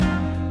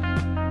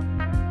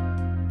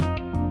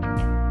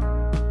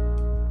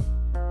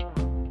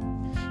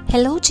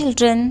Hello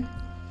children.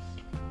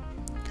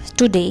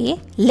 Today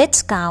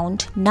let's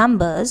count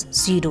numbers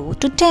 0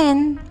 to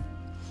 10.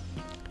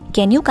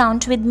 Can you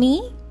count with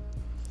me?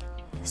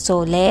 So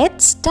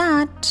let's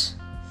start.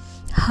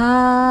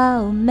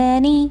 How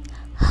many?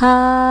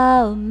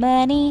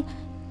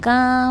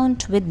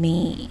 Count with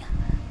me.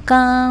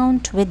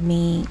 Count with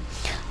me.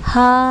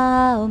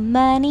 How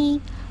many?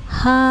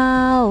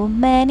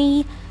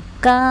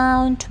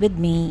 Count with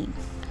me.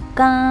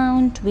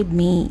 Count with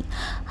me.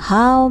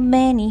 How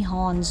many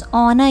horns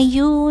on a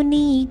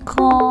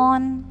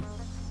unicorn?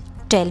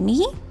 Tell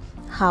me,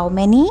 how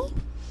many?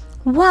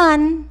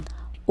 One.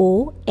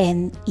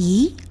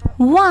 O-N-E,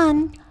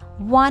 one.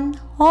 One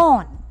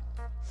horn.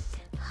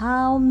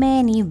 How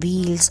many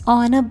wheels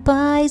on a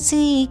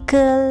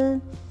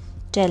bicycle?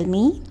 Tell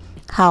me,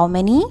 how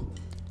many?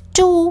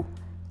 Two.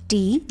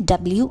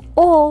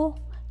 T-W-O,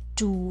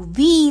 two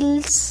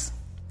wheels.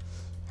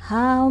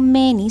 How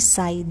many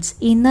sides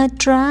in a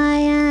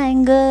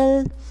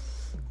triangle?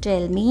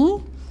 Tell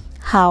me,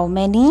 how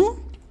many?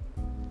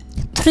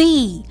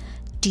 Three.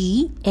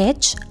 T-H-R-E-E,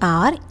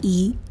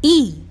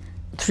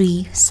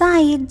 three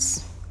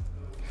sides.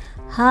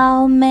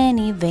 How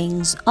many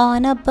wings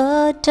on a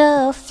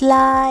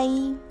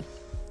butterfly?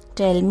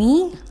 Tell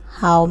me,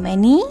 how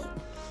many?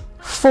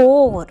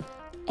 Four.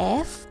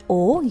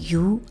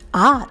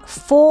 F-O-U-R,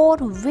 four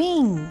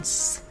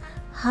wings.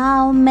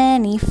 How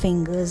many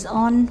fingers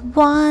on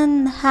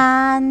one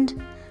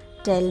hand?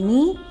 Tell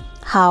me,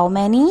 how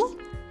many?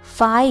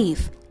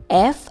 Five.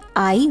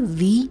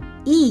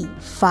 F-I-V-E,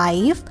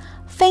 five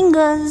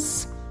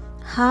fingers.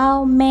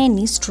 How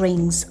many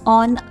strings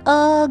on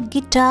a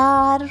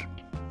guitar?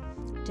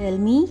 Tell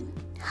me,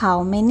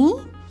 how many?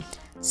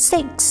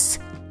 Six.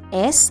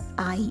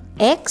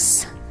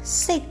 S-I-X,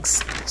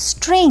 six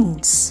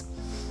strings.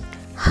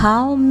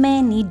 How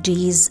many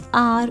days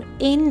are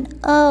in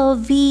a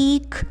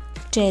week?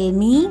 Tell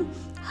me,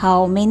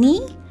 how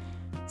many?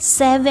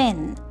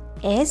 Seven.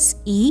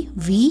 S-E-V-E-N,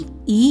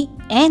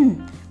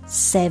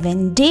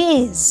 7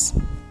 days.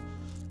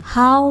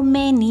 How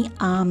many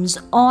arms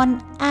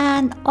on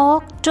an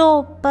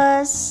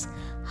octopus?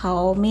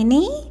 How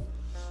many?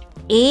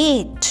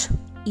 8.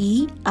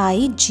 E-I-G-H-T,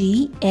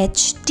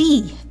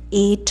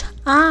 8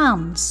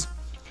 arms.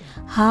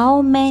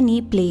 How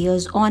many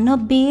players on a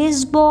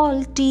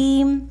baseball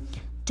team?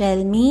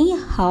 Tell me,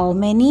 how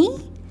many?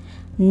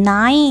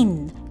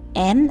 9.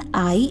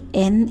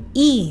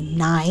 N-I-N-E,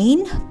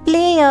 9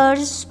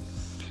 players.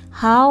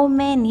 How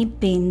many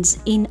pins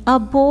in a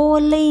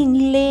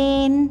bowling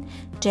lane?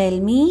 Tell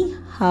me,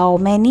 how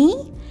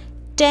many?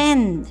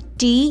 10.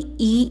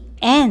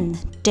 T-E-N,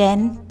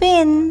 10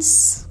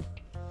 pins.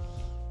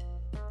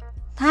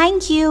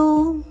 Thank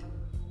you.